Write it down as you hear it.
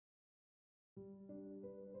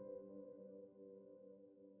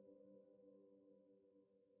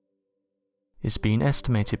It's been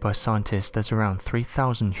estimated by scientists there's around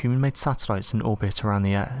 3,000 human-made satellites in orbit around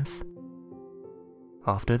the Earth.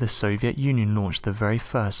 After the Soviet Union launched the very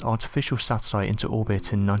first artificial satellite into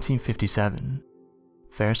orbit in 1957,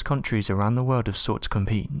 various countries around the world have sought to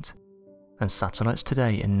compete, and satellites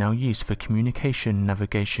today are now used for communication,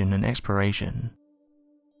 navigation and exploration.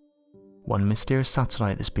 One mysterious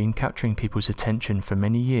satellite that's been capturing people's attention for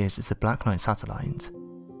many years is the Black Knight satellite.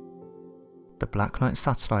 The Black Knight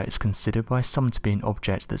satellite is considered by some to be an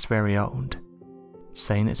object that's very old,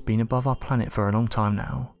 saying it's been above our planet for a long time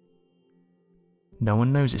now. No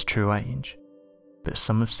one knows its true age, but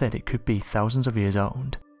some have said it could be thousands of years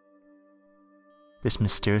old. This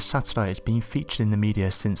mysterious satellite has been featured in the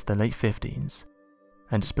media since the late 50s,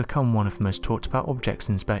 and it's become one of the most talked about objects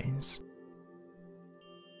in space.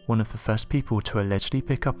 One of the first people to allegedly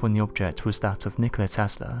pick up on the object was that of Nikola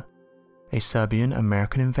Tesla, a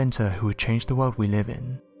Serbian-American inventor who would change the world we live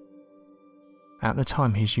in. At the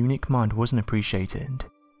time, his unique mind wasn't appreciated.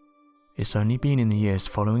 It's only been in the years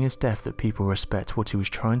following his death that people respect what he was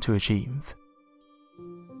trying to achieve.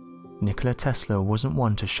 Nikola Tesla wasn't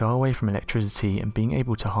one to shy away from electricity and being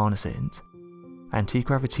able to harness it,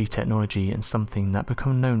 anti-gravity technology and something that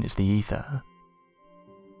became known as the ether.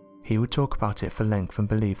 He would talk about it for length and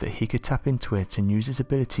believe that he could tap into it and use his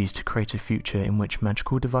abilities to create a future in which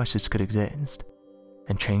magical devices could exist,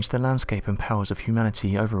 and change the landscape and powers of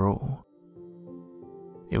humanity overall.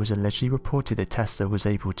 It was allegedly reported that Tesla was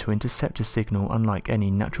able to intercept a signal unlike any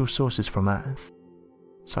natural sources from Earth,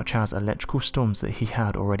 such as electrical storms that he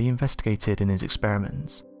had already investigated in his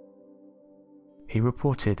experiments. He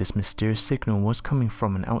reported this mysterious signal was coming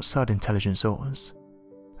from an outside intelligent source,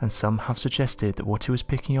 and some have suggested that what he was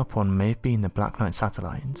picking up on may have been the Black Knight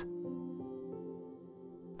satellite.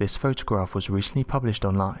 This photograph was recently published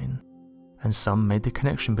online, and some made the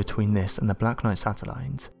connection between this and the Black Knight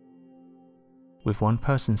satellite, with one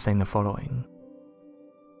person saying the following: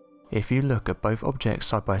 "If you look at both objects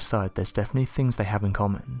side by side, there's definitely things they have in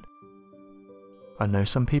common. I know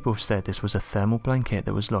some people have said this was a thermal blanket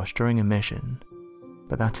that was lost during a mission,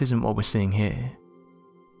 but that isn't what we're seeing here.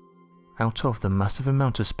 Out of the massive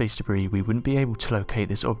amount of space debris, we wouldn't be able to locate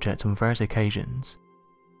this object on various occasions.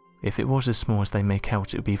 If it was as small as they make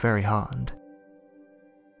out, it would be very hard.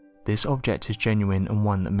 This object is genuine and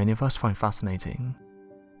one that many of us find fascinating.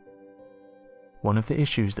 One of the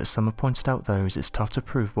issues that some have pointed out though is it's tough to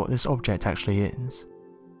prove what this object actually is.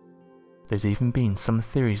 There's even been some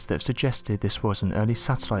theories that have suggested this was an early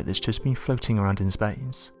satellite that's just been floating around in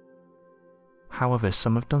space. However,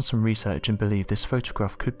 some have done some research and believe this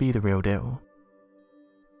photograph could be the real deal.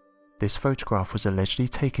 This photograph was allegedly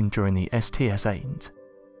taken during the STS-8,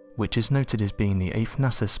 which is noted as being the 8th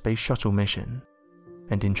NASA Space Shuttle mission,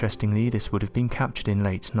 and interestingly this would have been captured in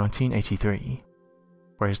late 1983,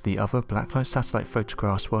 whereas the other Black Knight satellite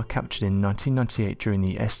photographs were captured in 1998 during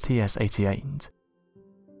the STS-88.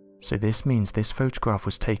 So this means this photograph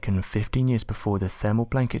was taken 15 years before the thermal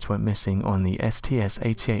blankets went missing on the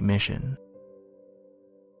STS-88 mission.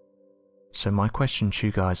 So my question to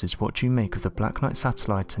you guys is, what do you make of the Black Knight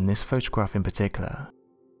satellite and this photograph in particular?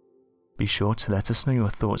 Be sure to let us know your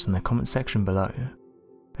thoughts in the comment section below,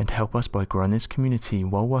 and help us by growing this community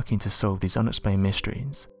while working to solve these unexplained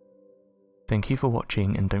mysteries. Thank you for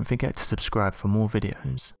watching, and don't forget to subscribe for more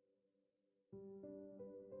videos.